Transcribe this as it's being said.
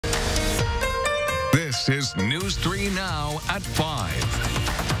This is News 3 Now at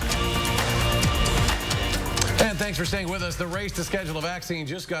 5. And thanks for staying with us. The race to schedule a vaccine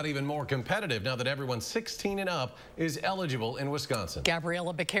just got even more competitive now that everyone 16 and up is eligible in Wisconsin.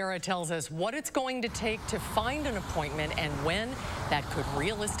 Gabriela Becerra tells us what it's going to take to find an appointment and when that could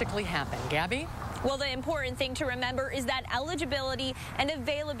realistically happen. Gabby? Well, the important thing to remember is that eligibility and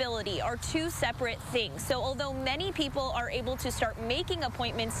availability are two separate things. So although many people are able to start making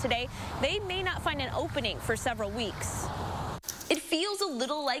appointments today, they may not find an opening for several weeks. It feels a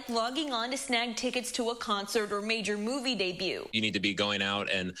little like logging on to snag tickets to a concert or major movie debut. You need to be going out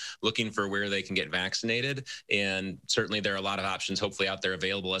and looking for where they can get vaccinated. And certainly there are a lot of options hopefully out there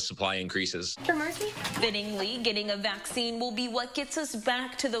available as supply increases. Fittingly, getting a vaccine will be what gets us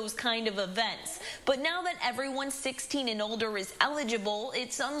back to those kind of events. But now that everyone 16 and older is eligible,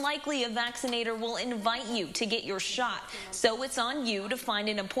 it's unlikely a vaccinator will invite you to get your shot. So it's on you to find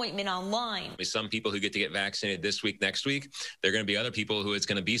an appointment online. Some people who get to get vaccinated this week, next week, they're going to be other people who it's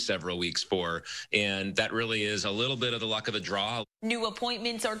going to be several weeks for. And that really is a little bit of the luck of the draw. New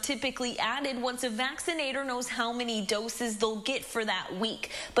appointments are typically added once a vaccinator knows how many doses they'll get for that week.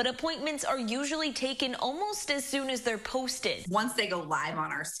 But appointments are usually taken almost as soon as they're posted. Once they go live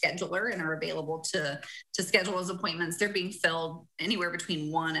on our scheduler and are available to schedule those appointments, they're being filled anywhere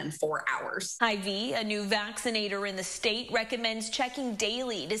between 1 and 4 hours. Hy-Vee, a new vaccinator in the state, recommends checking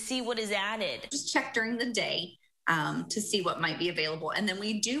daily to see what is added. Just check during the day to see what might be available. And then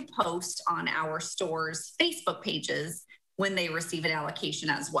we do post on our store's Facebook pages when they receive an allocation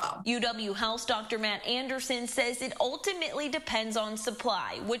as well. UW Health Dr. Matt Anderson says it ultimately depends on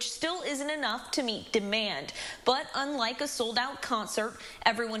supply, which still isn't enough to meet demand. But unlike a sold-out concert,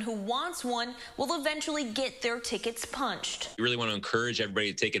 everyone who wants one will eventually get their tickets punched. We really want to encourage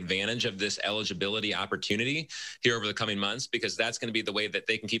everybody to take advantage of this eligibility opportunity here over the coming months, because that's going to be the way that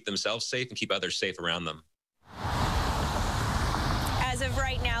they can keep themselves safe and keep others safe around them. As of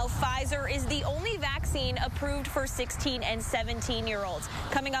right now, Pfizer is the only vaccine approved for 16 and 17-year-olds.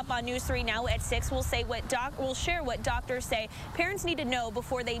 Coming up on News 3 Now at 6, we'll share what doctors say parents need to know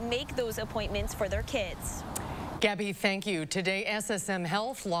before they make those appointments for their kids. Gabby, thank you. Today, SSM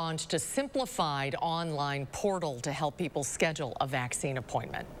Health launched a simplified online portal to help people schedule a vaccine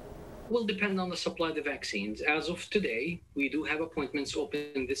appointment. Will depend on the supply of the vaccines. As of today, we do have appointments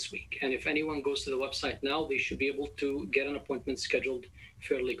open this week. And if anyone goes to the website now, they should be able to get an appointment scheduled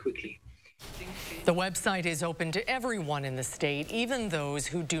fairly quickly. The website is open to everyone in the state, even those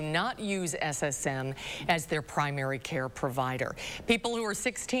who do not use SSM as their primary care provider. People who are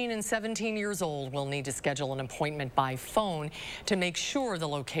 16 and 17 years old will need to schedule an appointment by phone to make sure the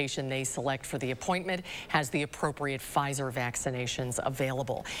location they select for the appointment has the appropriate Pfizer vaccinations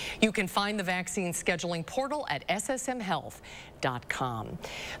available. You can find the vaccine scheduling portal at ssmhealth.com.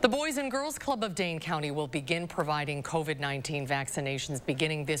 The Boys and Girls Club of Dane County will begin providing COVID-19 vaccinations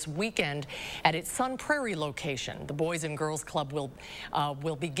beginning this weekend at its Sun Prairie location. The Boys and Girls Club will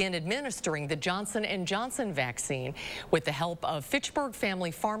begin administering the Johnson & Johnson vaccine with the help of Fitchburg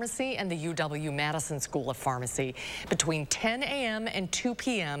Family Pharmacy and the UW-Madison School of Pharmacy between 10 a.m. and 2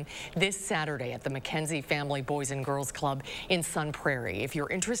 p.m. this Saturday at the McKenzie Family Boys and Girls Club in Sun Prairie. If you're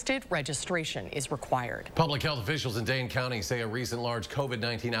interested, registration is required. Public health officials in Dane County say a recent large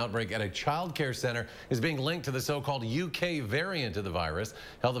COVID-19 outbreak at a child care center is being linked to the so-called UK variant of the virus.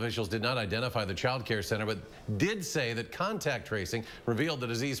 Health officials did not identify the child care center, but did say that contact tracing revealed the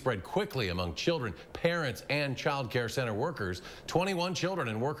disease spread quickly among children, parents, and child care center workers. 21 children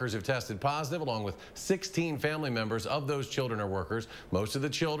and workers have tested positive, along with 16 family members of those children or workers. Most of the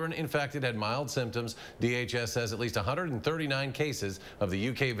children infected had mild symptoms. DHS says at least 139 cases of the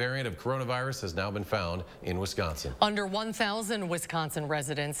UK variant of coronavirus has now been found in Wisconsin. Under 1,000 Wisconsin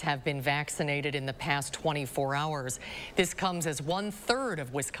residents have been vaccinated in the past 24 hours. This comes as 1/3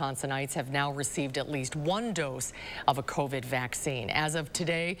 of Wisconsinites have now received at least one dose of a COVID vaccine. As of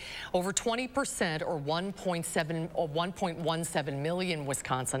today, over 20% or 1.17 million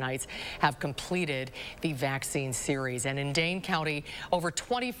Wisconsinites have completed the vaccine series. And in Dane County, over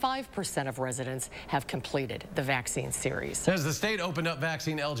 25% of residents have completed the vaccine series. As the state opened up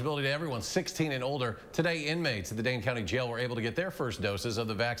vaccine eligibility to everyone 16 and older, today inmates at the Dane County Jail were able to get their first doses of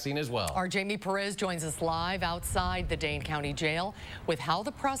the vaccine as well. Our Jamie Perez joins us live outside the Dane County Jail with how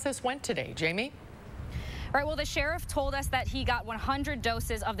the process went today. Jamie? All right, well, the sheriff told us that he got 100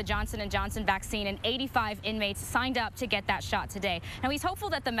 doses of the Johnson & Johnson vaccine, and 85 inmates signed up to get that shot today. Now, he's hopeful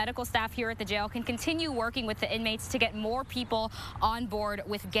that the medical staff here at the jail can continue working with the inmates to get more people on board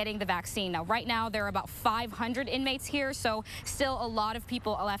with getting the vaccine. Now, right now, there are about 500 inmates here, so still a lot of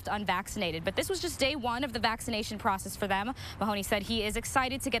people left unvaccinated. But this was just day one of the vaccination process for them. Mahoney said he is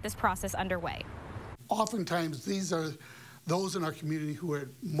excited to get this process underway. oftentimes these are those in our community who are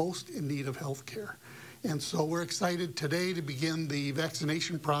most in need of health care. And so we're excited today to begin the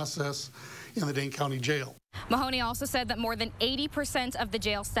vaccination process in the Dane County Jail. Mahoney also said that more than 80% of the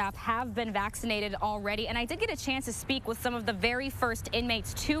jail staff have been vaccinated already. And I did get a chance to speak with some of the very first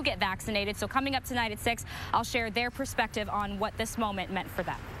inmates to get vaccinated. So coming up tonight at 6, I'll share their perspective on what this moment meant for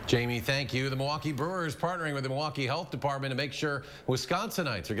them. Jamie, thank you. The Milwaukee Brewers partnering with the Milwaukee Health Department to make sure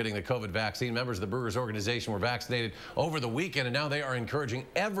Wisconsinites are getting the COVID vaccine. Members of the Brewers organization were vaccinated over the weekend, and now they are encouraging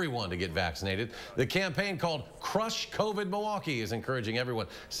everyone to get vaccinated. The campaign called Crush COVID Milwaukee is encouraging everyone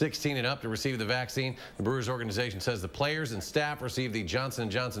 16 and up to receive the vaccine. The Brewers organization says the players and staff receive the Johnson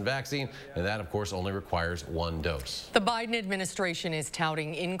 & Johnson vaccine, and that, of course, only requires 1 dose. The Biden administration is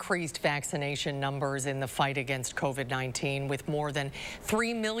touting increased vaccination numbers in the fight against COVID-19, with more than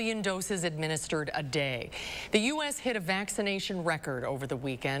 3 million doses administered a day. The U.S. hit a vaccination record over the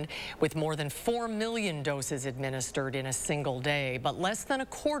weekend with more than 4 million doses administered in a single day, but less than a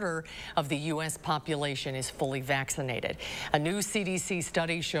quarter of the U.S. population is fully vaccinated. A new CDC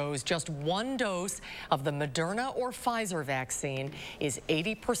study shows just 1 dose of the Moderna or Pfizer vaccine is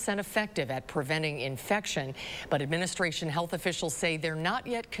 80% effective at preventing infection, but administration health officials say they're not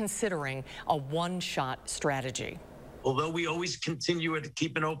yet considering a one-shot strategy. Although we always continue to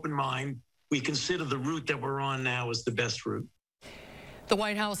keep an open mind, we consider the route that we're on now as the best route. The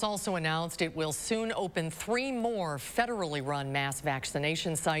White House also announced it will soon open 3 more federally run mass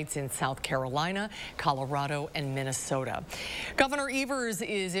vaccination sites in South Carolina, Colorado, and Minnesota. Governor Evers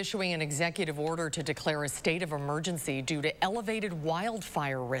is issuing an executive order to declare a state of emergency due to elevated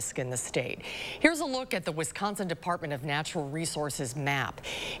wildfire risk in the state. Here's a look at the Wisconsin Department of Natural Resources map.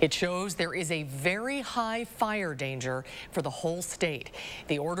 It shows there is a very high fire danger for the whole state.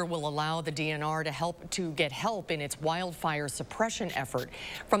 The order will allow the DNR to get help in its wildfire suppression effort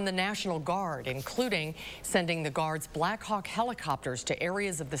from the National Guard, including sending the Guard's Black Hawk helicopters to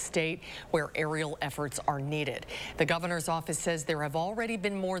areas of the state where aerial efforts are needed. The governor's office says there have already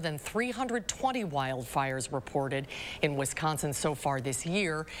been more than 320 wildfires reported in Wisconsin so far this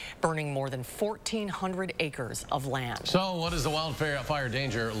year, burning more than 1,400 acres of land. So what does the wildfire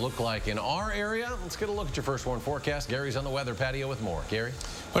danger look like in our area? Let's get a look at your first warn forecast. Gary's on the weather patio with more. Gary?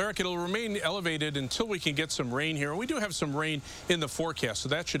 Well, Eric, it'll remain elevated until we can get some rain here. We do have some rain in the forecast, so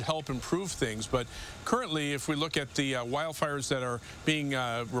that should help improve things. But currently, if we look at the wildfires that are being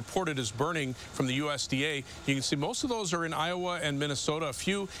reported as burning from the USDA, you can see most of those are in Iowa and Minnesota, a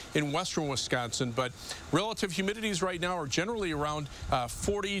few in western Wisconsin. But relative humidities right now are generally around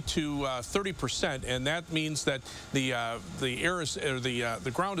 40 to 30%, and that means that the air is, or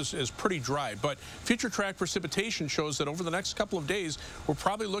the ground is pretty dry. But future track precipitation shows that over the next couple of days, we're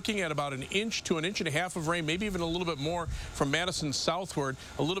probably looking at about 1 inch to 1.5 inches of rain, maybe even a little bit more from Madison southward,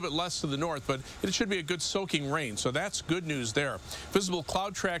 a little bit less to the north, but it should be a good soaking rain. So that's good news there. Visible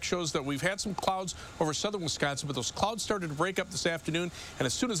cloud track shows that we've had some clouds over southern Wisconsin, but those clouds started to break up this afternoon, and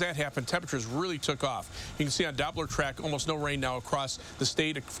as soon as that happened, temperatures really took off. You can see on Doppler track almost no rain now across the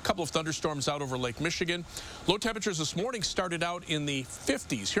state. A couple of thunderstorms out over Lake Michigan. Low temperatures this morning started out in the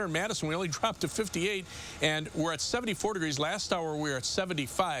 50s. Here in Madison, we only dropped to 58, and we're at 74 degrees. Last hour, we were at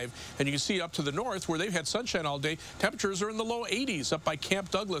 75, and you can see up to the north where they've had sunshine all day, temperatures are in the low 80s up by Camp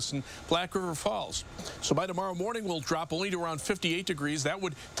Douglas and Black River Falls. So by tomorrow morning, we'll drop only to around 58 degrees. That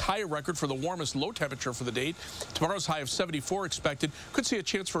would tie a record for the warmest low temperature for the date. Tomorrow's high of 74 expected. Could see a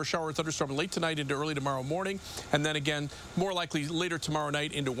chance for a shower or thunderstorm late tonight into early tomorrow morning, and then again, more likely later tomorrow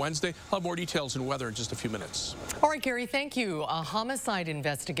night into Wednesday. I'll have more details in weather in just a few minutes. All right, Gary, thank you. A homicide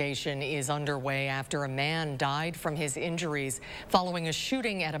investigation is underway after a man died from his injuries following a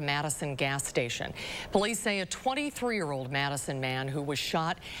shooting at a Madison gas station. Police say a 23-year-old Madison man who was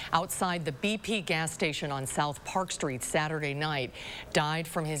shot outside the BP gas station on South Park Street Saturday night died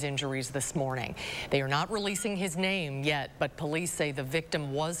from his injuries this morning. They are not releasing his name yet, but police say the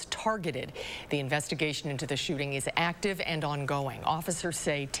victim was targeted. The investigation into the shooting is active and ongoing. Officers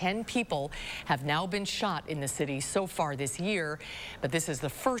say 10 people have now been shot in the city so far this year, but this is the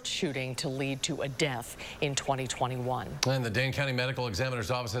first shooting to lead to a death in 2021. And the Dane County Medical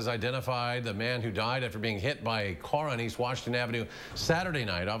Examiner's Office has identified the man who died after being hit by a car on East Washington Avenue Saturday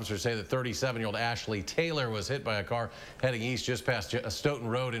night. Officers say that 37-year-old Ashley Taylor was hit by a car heading east just past a Stoughton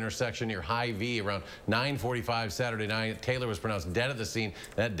Road intersection near High V around 9:45 Saturday night. Taylor was pronounced dead at the scene.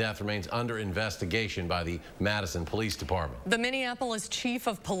 That death remains under investigation by the Madison Police Department. The Minneapolis chief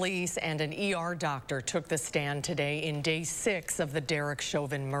of police and an ER doctor took the stand today in day 6 of the Derek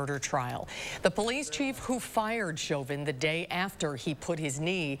Chauvin murder trial. The police chief who fired Chauvin the day after he put his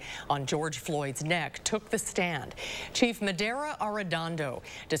knee on George Floyd's neck took the stand. Chief Madera Sarah Arredondo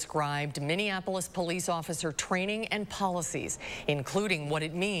described Minneapolis police officer training and policies, including what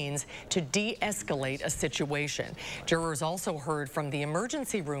it means to de-escalate a situation. Jurors also heard from the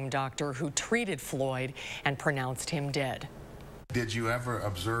emergency room doctor who treated Floyd and pronounced him dead. Did you ever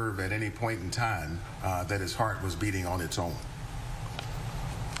observe at any point in time that his heart was beating on its own?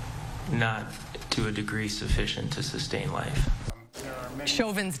 Not to a degree sufficient to sustain life.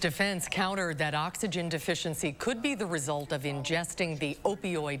 Chauvin's defense countered that oxygen deficiency could be the result of ingesting the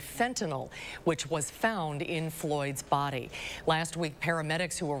opioid fentanyl, which was found in Floyd's body. Last week,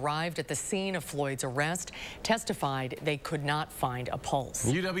 paramedics who arrived at the scene of Floyd's arrest testified they could not find a pulse.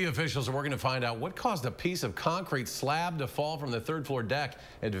 UW officials are working to find out what caused a piece of concrete slab to fall from the third-floor deck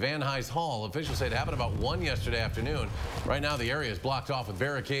at Van Nuys Hall. Officials say it happened about 1 yesterday afternoon. Right now, the area is blocked off with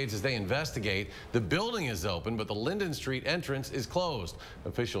barricades as they investigate. The building is open, but the Linden Street entrance is closed.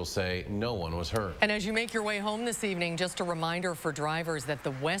 Officials say no one was hurt. And as you make your way home this evening, just a reminder for drivers that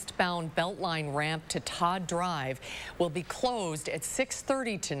the westbound Beltline ramp to Todd Drive will be closed at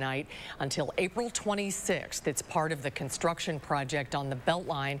 6:30 tonight until April 26th. It's part of the construction project on the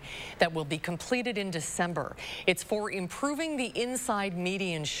Beltline that will be completed in December. It's for improving the inside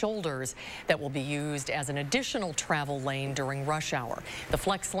median shoulders that will be used as an additional travel lane during rush hour. The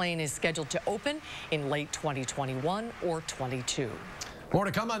flex lane is scheduled to open in late 2021 or 22. More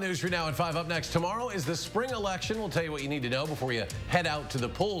to come on News 3 Now at 5. Up next tomorrow is the spring election. We'll tell you what you need to know before you head out to the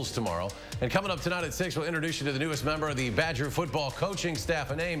polls tomorrow. And coming up tonight at 6, we'll introduce you to the newest member of the Badger football coaching staff,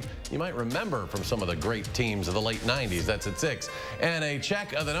 a name you might remember from some of the great teams of the late 90s. That's at 6. And a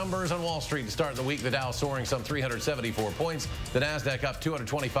check of the numbers on Wall Street to start the week. The Dow soaring some 374 points. The Nasdaq up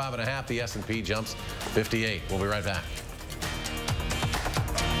 225.5. The S&P jumps 58. We'll be right back.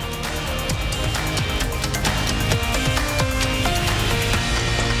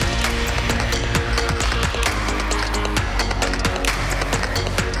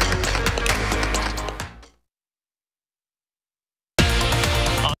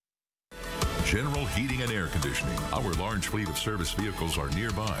 General Heating and Air Conditioning. Our large fleet of service vehicles are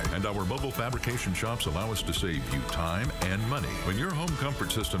nearby, and our mobile fabrication shops allow us to save you time and money. When your home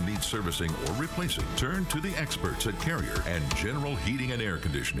comfort system needs servicing or replacing, turn to the experts at Carrier and General Heating and Air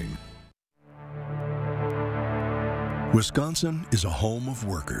Conditioning. Wisconsin is a home of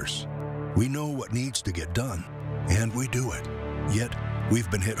workers. We know what needs to get done, and we do it. Yet,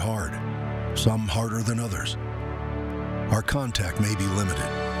 we've been hit hard, some harder than others. Our contact may be limited,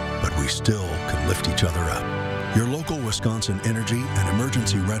 but we still can lift each other up. Your local Wisconsin energy and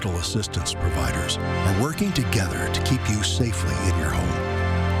emergency rental assistance providers are working together to keep you safely in your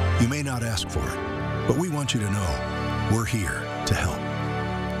home. You may not ask for it, but we want you to know we're here to help.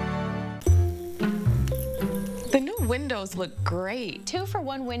 The new windows look great.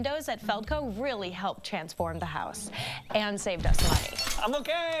 2-for-1 windows at Feldco really helped transform the house and saved us money. I'm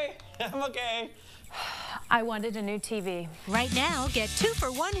okay. I'm okay. I wanted a new TV. Right now, get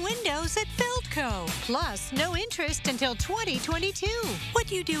 2-for-1 windows at Feldco. Plus, no interest until 2022.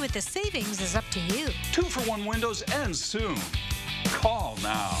 What you do with the savings is up to you. 2-for-1 windows ends soon. Call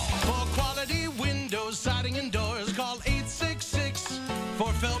now. For quality windows, siding, and doors, call 866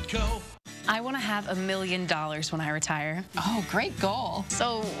 for Feldco. I want to have $1 million when I retire. Oh, great goal.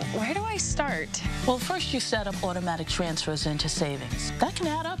 So where do I start? Well, first you set up automatic transfers into savings. That can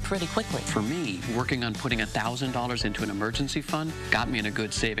add up pretty quickly. For me, working on putting $1,000 into an emergency fund got me in a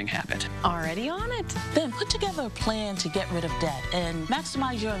good saving habit. Already on it. Then put together a plan to get rid of debt and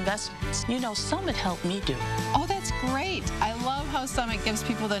maximize your investments. You know, Summit helped me do. Oh, that's great. I love how Summit gives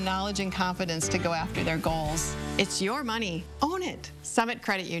people the knowledge and confidence to go after their goals. It's your money. Own it. Summit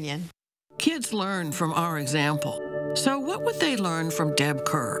Credit Union. Kids learn from our example. So what would they learn from Deb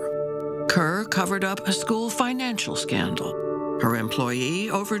Kerr? Kerr covered up a school financial scandal. Her employee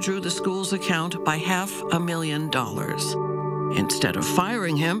overdrew the school's account by $500,000. Instead of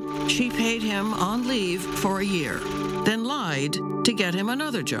firing him, she paid him on leave for a year, then lied to get him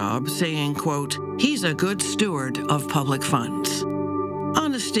another job, saying, quote, "He's a good steward of public funds."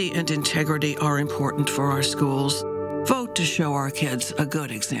 Honesty and integrity are important for our schools. Vote to show our kids a good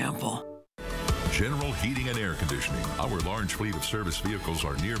example. General Heating and Air Conditioning. Our large fleet of service vehicles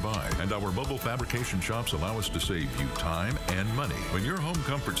are nearby, and our mobile fabrication shops allow us to save you time and money. When your home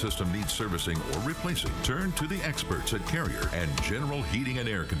comfort system needs servicing or replacing, turn to the experts at Carrier and General Heating and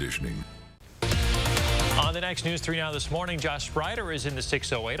Air Conditioning. On the next News 3 Now this morning, Josh Sprider is in the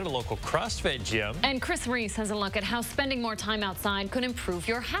 608 at a local CrossFit gym. And Chris Reese has a look at how spending more time outside could improve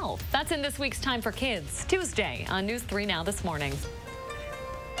your health. That's in this week's Time for Kids, Tuesday on News 3 Now this morning.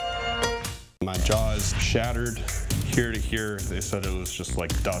 My jaw is shattered here to here. They said it was just like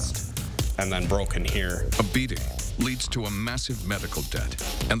dust, and then broken here. A beating, leads to a massive medical debt,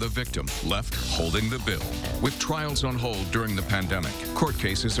 and the victim left holding the bill. With trials on hold during the pandemic, court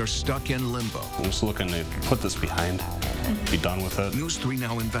cases are stuck in limbo. I'm just looking to put this behind, be done with it. News 3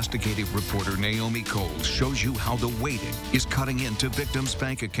 Now investigative reporter Naomi Coles shows you how the waiting is cutting into victims'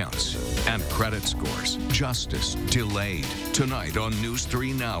 bank accounts and credit scores. Justice delayed. Tonight on News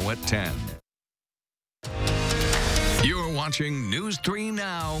 3 Now at 10. You're watching News 3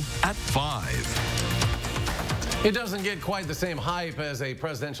 Now at 5. It doesn't get quite the same hype as a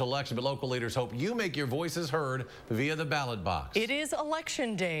presidential election, but local leaders hope you make your voices heard via the ballot box. It is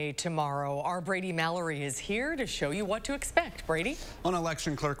Election Day tomorrow. Our Brady Mallory is here to show you what to expect. Brady? An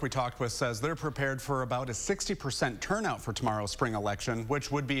election clerk we talked with says they're prepared for about a 60% turnout for tomorrow's spring election,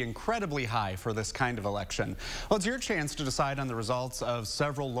 which would be incredibly high for this kind of election. Well, it's your chance to decide on the results of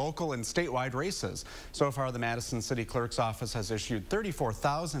several local and statewide races. So far, the Madison City Clerk's office has issued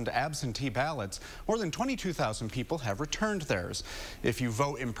 34,000 absentee ballots. More than 22,000 people have returned theirs. If you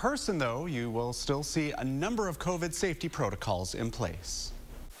vote in person, though, you will still see a number of COVID safety protocols in place.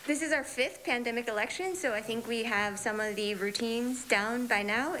 This is our 5th pandemic election, so I think we have some of the routines down by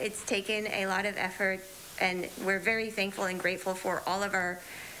now. It's taken a lot of effort, and we're very thankful and grateful for all of our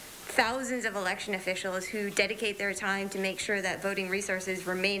thousands of election officials who dedicate their time to make sure that voting resources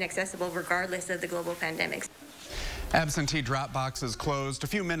remain accessible regardless of the global pandemic. Absentee drop boxes closed a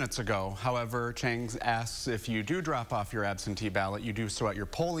few minutes ago. However, Chang asks if you do drop off your absentee ballot, you do so at your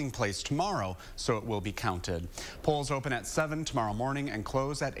polling place tomorrow, so it will be counted. Polls open at 7 tomorrow morning and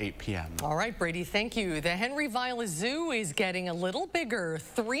close at 8 p.m. All right, Brady, thank you. The Henry Vila Zoo is getting a little bigger.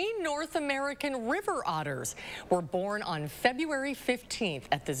 3 North American river otters were born on February 15th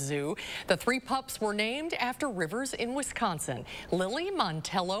at the zoo. The 3 pups were named after rivers in Wisconsin: Lily,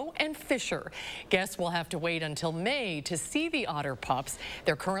 Montello, and Fisher. Guests will have to wait until May to see the otter pups.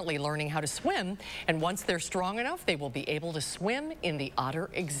 They're currently learning how to swim, and once they're strong enough, they will be able to swim in the otter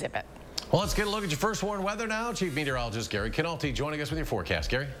exhibit. Well, let's get a look at your first warned weather now. Chief Meteorologist Gary Canalti joining us with your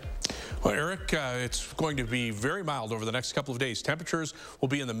forecast. Gary? Well, Eric, it's going to be very mild over the next couple of days. Temperatures will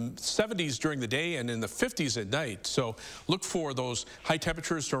be in the 70s during the day and in the 50s at night. So look for those high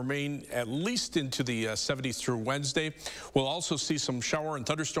temperatures to remain at least into the 70s through Wednesday. We'll also see some shower and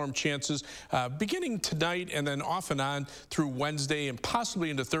thunderstorm chances beginning tonight and then off and on through Wednesday and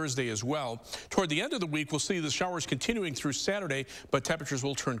possibly into Thursday as well. Toward the end of the week, we'll see the showers continuing through Saturday, but temperatures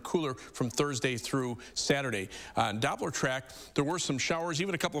will turn cooler from Thursday through Saturday. On Doppler track, there were some showers,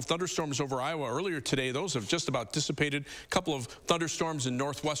 even a couple of thunderstorms over Iowa earlier today. Those have just about dissipated. A couple of thunderstorms in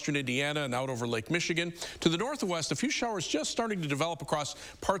northwestern Indiana and out over Lake Michigan. To the northwest, a few showers just starting to develop across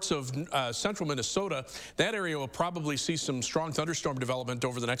parts of central Minnesota. That area will probably see some strong thunderstorm development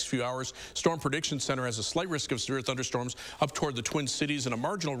over the next few hours. Storm Prediction Center has a slight risk of severe thunderstorms up toward the Twin Cities and a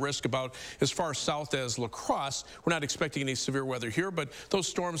marginal risk about as far south as La Crosse. We're not expecting any severe weather here, but those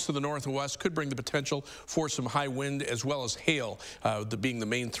storms to the north and west could bring the potential for some high wind as well as hail being the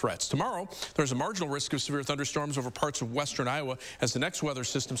main threats. Tomorrow, there's a marginal risk of severe thunderstorms over parts of western Iowa as the next weather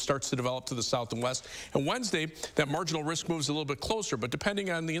system starts to develop to the south and west. And Wednesday, that marginal risk moves a little bit closer, but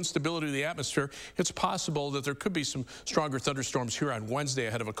depending on the instability of the atmosphere, it's possible that there could be some stronger thunderstorms here on Wednesday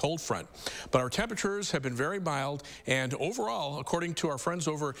ahead of a cold front. But our temperatures have been very mild, and overall, according to our friends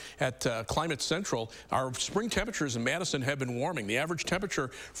over at Climate Central, our spring temperatures in Madison have been warming. The average temperature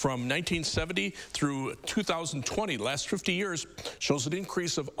from 1970 through 2020, the last 50 years, shows an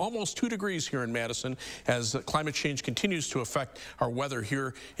increase of almost 2 degrees here in Madison as climate change continues to affect our weather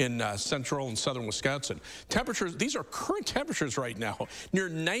here in central and southern Wisconsin. Temperatures, these are current temperatures right now, near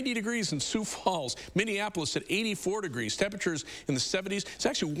 90 degrees in Sioux Falls, Minneapolis at 84 degrees, temperatures in the 70s. It's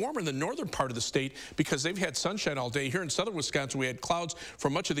actually warmer in the northern part of the state because they've had sunshine all day. Here in southern Wisconsin, we had clouds for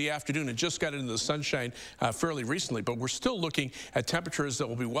much of the afternoon and just got into the sunshine fairly recently, but we're still looking at temperatures that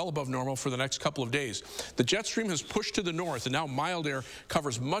will be well above normal for the next couple of days. The jet stream has pushed to the north, and now mild air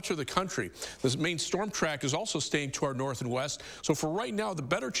covers much of the country. The main storm track is also staying to our north and west, so for right now, the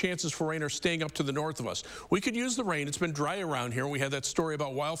better chances for rain are staying up to the north of us. We could use the rain. It's been dry around here. We had that story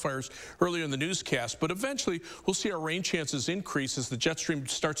about wildfires earlier in the newscast, but eventually we'll see our rain chances increase as the jet stream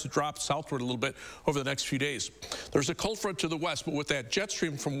starts to drop southward a little bit over the next few days. There's a cold front to the west, but with that jet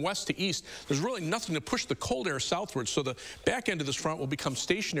stream from west to east, there's really nothing to push the cold air southward, so the back end of this front will become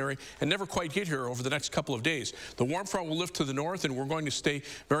stationary and never quite get here over the next couple of days. The warm front will lift to the north, and we're going to stay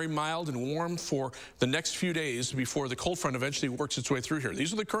very mild and warm for the next few days before the cold front eventually works its way through here.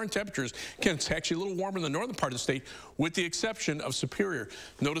 These are the current temperatures. Again, it's actually a little warmer in the northern part of the state, with the exception of Superior.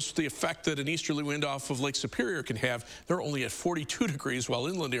 Notice the effect that an easterly wind off of Lake Superior can have. They're only at 42 degrees, while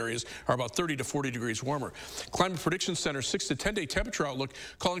inland areas are about 30 to 40 degrees warmer. Climate Prediction Center 6 to 10 day temperature outlook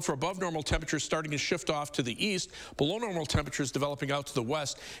calling for above normal temperatures starting to shift off to the east, below normal temperatures developing out to the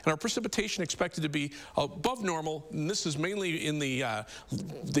west, and our precipitation expected to be above normal, and this is mainly in the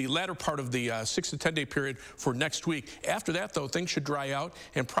latter part of the 6 to 10 day period for next week. After that, though, things should dry out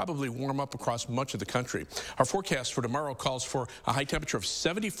and probably warm up across much of the country. Our forecast for tomorrow calls for a high temperature of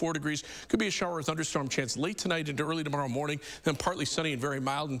 74 degrees. Could be a shower or thunderstorm chance late tonight into early tomorrow morning, then partly sunny and very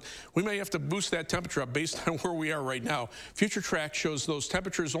mild, and we may have to boost that temperature up based on where we are right now. Future track shows those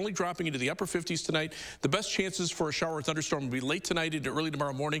temperatures only dropping into the upper 50s tonight. The best chances for a shower or thunderstorm will be late tonight into early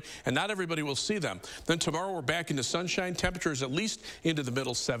tomorrow morning, and not everybody will see them. Then tomorrow we're back into sunshine. Temperatures at least into the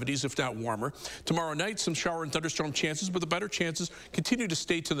middle 70s, if not warmer. Tomorrow night, some shower and thunderstorm chances, but the better chances continue to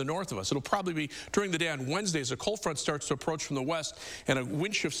stay to the north of us. It'll probably be during the day on Wednesday as a cold front starts to approach from the west and a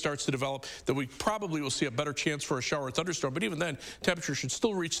wind shift starts to develop that we probably will see a better chance for a shower or thunderstorm, but even then, temperatures should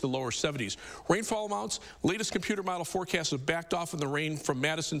still reach the lower 70s. Rainfall amounts, latest computer model forecasts have backed off in the rain from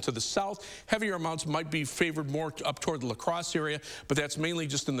Madison to the south. Heavier amounts might be favored more up toward the La Crosse area, but that's mainly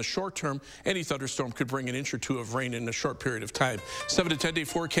just in the short term. Any thunderstorm could bring an inch or two of rain in a short period of time. 7 to 10 day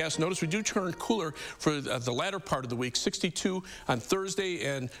forecast. Notice we do turn cooler for the latter part of the week. 62 on Thursday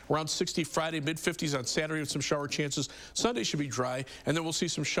and around 60 Friday, mid-50s on Saturday with some shower chances. Sunday should be dry, and then we'll see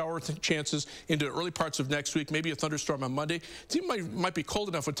some shower chances into early parts of next week, maybe a thunderstorm on Monday. It might be cold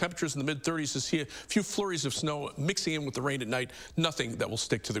enough with temperatures in the mid-30s to see a few flurries of snow mixing in with the rain at night. Nothing that will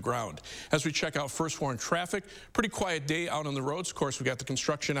stick to the ground. As we check out first warn traffic, pretty quiet day out on the roads. Of course, we got the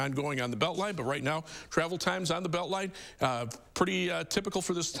construction ongoing on the Beltline, but right now, travel times on the Beltline, pretty typical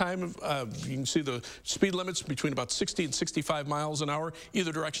for this time. You can see the speed limits between about 60 and 65 miles an hour,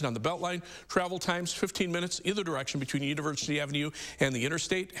 either direction on the Beltline. Travel times, 15 minutes, either direction between University Avenue and the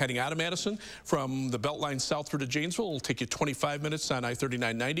interstate. Heading out of Madison from the Beltline southward to Janesville will take you 25 minutes on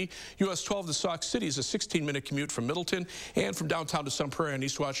I-3990. US 12 to Sauk City is a 16-minute commute from Middleton, and from downtown to Sun Prairie on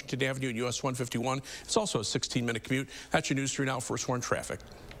East Washington Avenue and US 151. It's also a 16-minute commute. That's your News 3 Now First Warn traffic.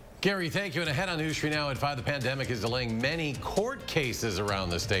 Gary, thank you. And ahead on News 3 Now at 5, the pandemic is delaying many court cases around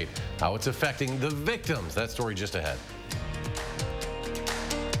the state. How it's affecting the victims. That story just ahead.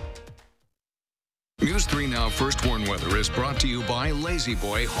 News 3 Now First Warn Weather is brought to you by Lazy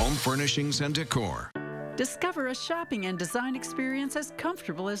Boy Home Furnishings and Decor. Discover a shopping and design experience as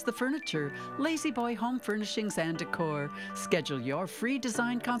comfortable as the furniture. Lazy Boy Home Furnishings and Decor. Schedule your free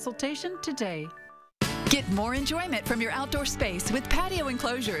design consultation today. Get more enjoyment from your outdoor space with patio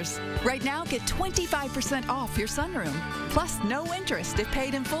enclosures. Right now, get 25% off your sunroom, plus no interest if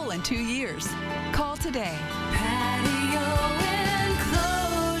paid in full in 2 years. Call today. Patio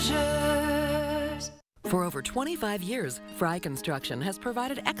enclosures. For over 25 years, Fry Construction has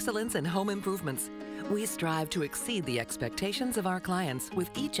provided excellence in home improvements. We strive to exceed the expectations of our clients with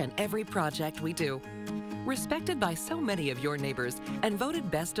each and every project we do. Respected by so many of your neighbors and voted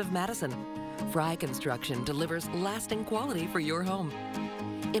best of Madison, Fry Construction delivers lasting quality for your home.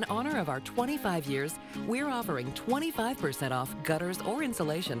 In honor of our 25 years, we're offering 25% off gutters or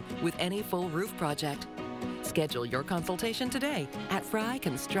insulation with any full roof project. Schedule your consultation today at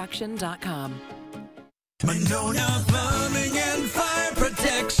fryconstruction.com. Monona Plumbing and Fire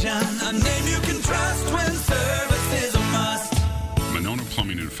Protection, a name you can trust when service is a must. Monona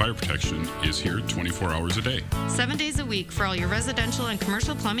Plumbing and Fire Protection is here 24 hours a day. 7 days a week for all your residential and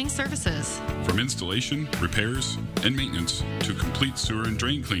commercial plumbing services. From installation, repairs, and maintenance to complete sewer and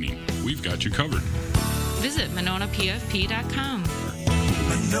drain cleaning, we've got you covered. Visit MononaPFP.com.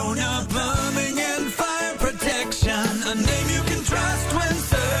 Monona Plumbing and Fire Protection, a name you can trust when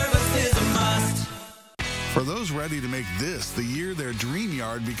service is a must. For those ready to make this the year their dream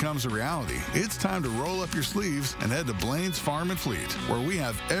yard becomes a reality, it's time to roll up your sleeves and head to Blaine's Farm and Fleet, where we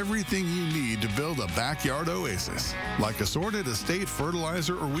have everything you need to build a backyard oasis. Like assorted estate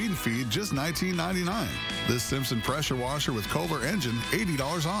fertilizer or weed feed, just $19.99. This Simpson pressure washer with Kohler engine,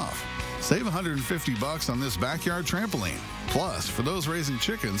 $80 off. Save $150 on this backyard trampoline. Plus, for those raising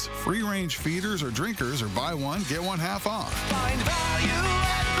chickens, free-range feeders or drinkers, or buy one, get one half off. Find value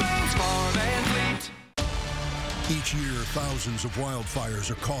at Blaine's Farm and Fleet. Each year, thousands of wildfires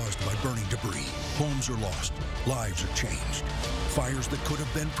are caused by burning debris. Homes are lost. Lives are changed. Fires that could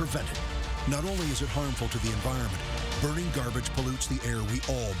have been prevented. Not only is it harmful to the environment, burning garbage pollutes the air we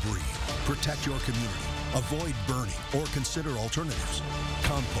all breathe. Protect your community. Avoid burning or consider alternatives.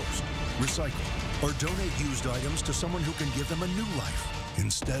 Compost, recycle, or donate used items to someone who can give them a new life.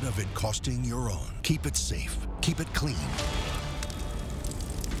 instead of it costing your own. Keep it safe. Keep it clean.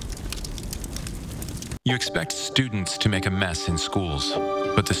 You expect students to make a mess in schools,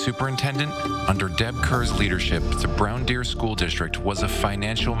 but the superintendent, under Deb Kerr's leadership, the Brown Deer School District was a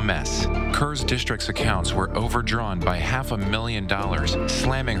financial mess. Kerr's district's accounts were overdrawn by $500,000,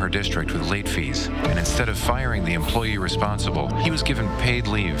 slamming her district with late fees. And instead of firing the employee responsible, he was given paid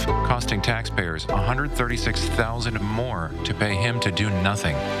leave, costing taxpayers $136,000 more to pay him to do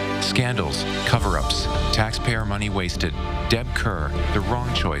nothing. Scandals, cover-ups, taxpayer money wasted. Deb Kerr, the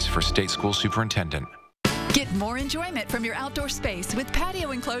wrong choice for state school superintendent. Get more enjoyment from your outdoor space with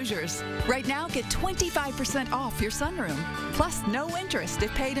patio enclosures. Right now, get 25% off your sunroom. Plus, no interest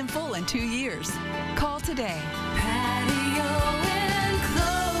if paid in full in 2 years. Call today. Patio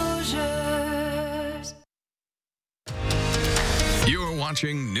Enclosures. You're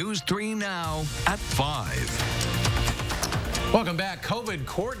watching News 3 Now at 5. Welcome back. COVID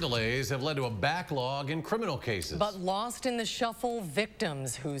court delays have led to a backlog in criminal cases. But lost in the shuffle,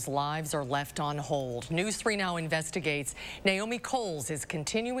 victims whose lives are left on hold. News 3 Now investigates. Naomi Coles is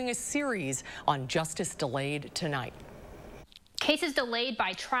continuing a series on Justice Delayed Tonight. Cases delayed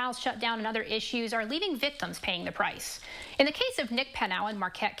by trials shut down and other issues are leaving victims paying the price. In the case of Nick Penow in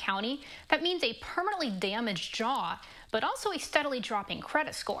Marquette County, that means a permanently damaged jaw, but also a steadily dropping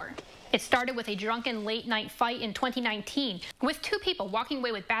credit score. It started with a drunken late-night fight in 2019, with 2 people walking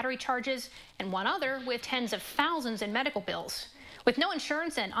away with battery charges and one other with tens of thousands in medical bills. With no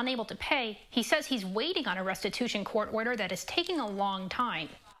insurance and unable to pay, he says he's waiting on a restitution court order that is taking a long time.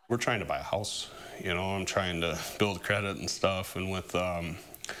 We're trying to buy a house. You know, I'm trying to build credit and stuff, and with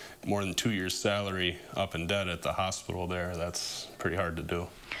more than 2 years' salary up in debt at the hospital there, that's pretty hard to do.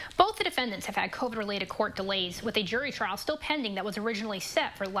 Both the defendants have had COVID-related court delays, with a jury trial still pending that was originally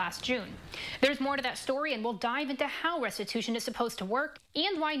set for last June. There's more to that story, and we'll dive into how restitution is supposed to work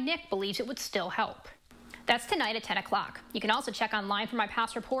and why Nick believes it would still help. That's tonight at 10 o'clock. You can also check online for my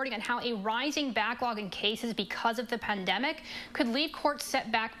past reporting on how a rising backlog in cases because of the pandemic could leave courts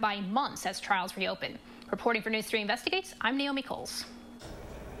set back by months as trials reopen. Reporting for News 3 Investigates, I'm Naomi Coles.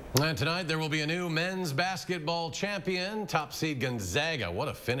 And tonight there will be a new men's basketball champion, top seed Gonzaga. What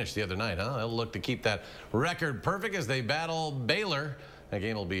a finish the other night, huh? They'll look to keep that record perfect as they battle Baylor. That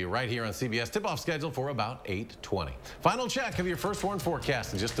game will be right here on CBS. Tip-off scheduled for about 8:20. Final check of your first warn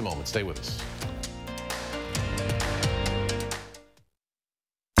forecast in just a moment. Stay with us.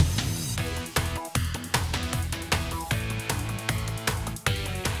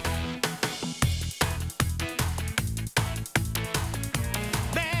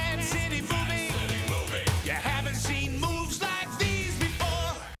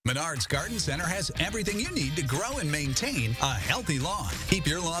 Menards Garden Center has everything you need to grow and maintain a healthy lawn. Keep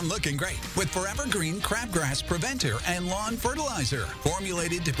your lawn looking great with Forever Green Crabgrass Preventer and Lawn Fertilizer,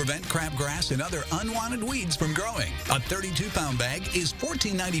 formulated to prevent crabgrass and other unwanted weeds from growing. A 32-pound bag is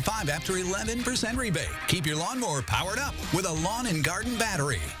 $14.95 after 11% rebate. Keep your lawnmower powered up with a lawn and garden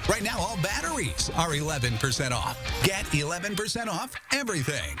battery. Right now, all batteries are 11% off. Get 11% off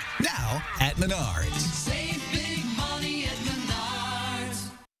everything now at Menards. Save big money at Menards.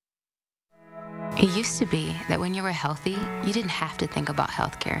 It used to be that when you were healthy, you didn't have to think about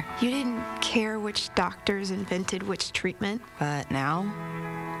healthcare. You didn't care which doctors invented which treatment. But now,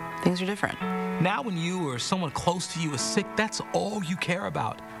 things are different. Now when you or someone close to you is sick, that's all you care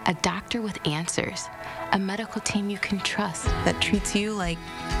about. A doctor with answers. A medical team you can trust that treats you like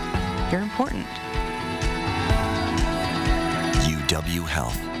you're important. UW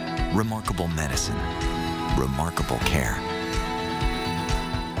Health. Remarkable medicine. Remarkable care.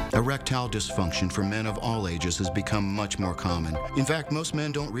 Erectile dysfunction for men of all ages has become much more common. In fact, most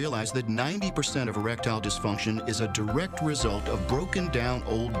men don't realize that 90% of erectile dysfunction is a direct result of broken down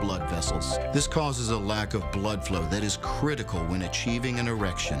old blood vessels. This causes a lack of blood flow that is critical when achieving an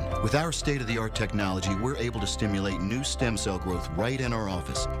erection. With our state-of-the-art technology, we're able to stimulate new stem cell growth right in our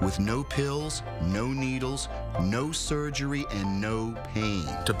office with no pills, no needles, no surgery, and no pain.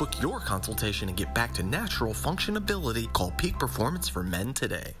 To book your consultation and get back to natural functionability, call Peak Performance for Men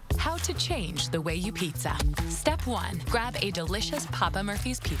today. How to change the way you pizza. Step 1, grab a delicious Papa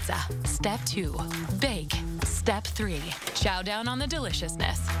Murphy's pizza. Step 2, bake. Step 3, chow down on the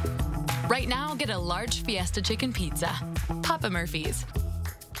deliciousness. Right now, get a large Fiesta chicken pizza. Papa Murphy's.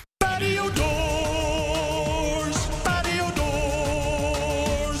 Patio doors, patio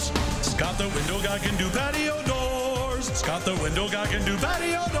doors. Scott the window guy can do patio doors. Scott the window guy can do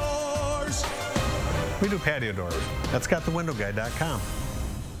patio doors. We do patio doors at ScottTheWindowGuy.com.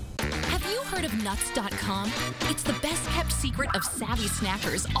 Have you heard of nuts.com? It's the best kept secret of savvy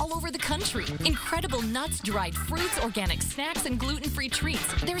snackers all over the country. Incredible nuts, dried fruits, organic snacks, and gluten-free treats.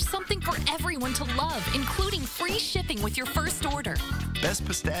 There's something for everyone to love, including free shipping with your first order. Best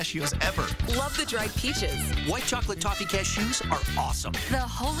pistachios ever. Love the dried peaches. White chocolate toffee cashews are awesome. The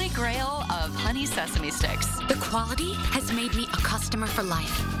holy grail of honey sesame sticks. The quality has made me a customer for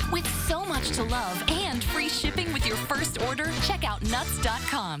life. With so much to love and free shipping with your first order, check out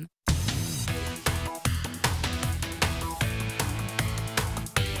nuts.com.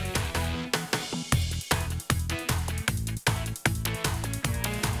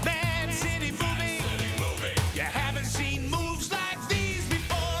 Bad City Movie. You haven't seen moves like these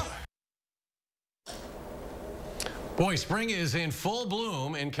before. Boy, spring is in full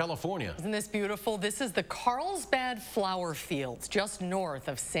bloom in California. Isn't this beautiful? This is the Carlsbad Flower Fields, just north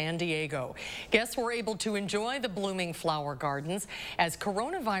of San Diego. Guests were able to enjoy the blooming flower gardens as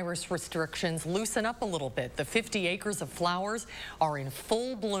coronavirus restrictions loosen up a little bit. The 50 acres of flowers are in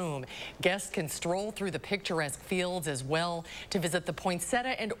full bloom. Guests can stroll through the picturesque fields as well to visit the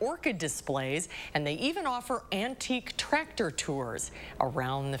poinsettia and orchid displays, and they even offer antique tractor tours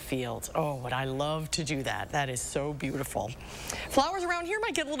around the fields. Oh, would I love to do that. That is so beautiful. Flowers around here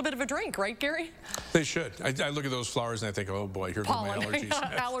might get a little bit of a drink, right, Gary? They should. I look at those flowers and I think, oh boy, here go my allergies.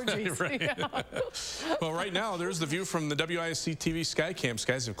 Allergies. Right. Yeah. Well, right now, there's the view from the WISC-TV sky cam.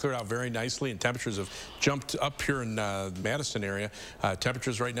 Skies have cleared out very nicely and temperatures have jumped up here in Madison area.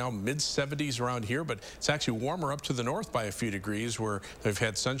 Temperatures right now mid-70s around here, but it's actually warmer up to the north by a few degrees where they've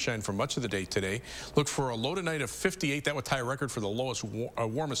had sunshine for much of the day today. Look for a low tonight of 58. That would tie a record for the lowest,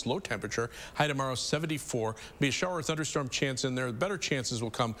 warmest low temperature. High tomorrow, 74. Be a shower or thunderstorm chance in there. The better chances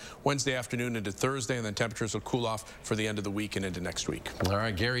will come Wednesday afternoon into Thursday, and then temperatures will cool off for the end of the week and into next week. All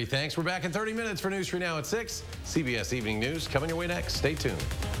right, Gary, thanks. We're back in 30 minutes for News 3 Now at 6. CBS Evening News coming your way next. Stay tuned.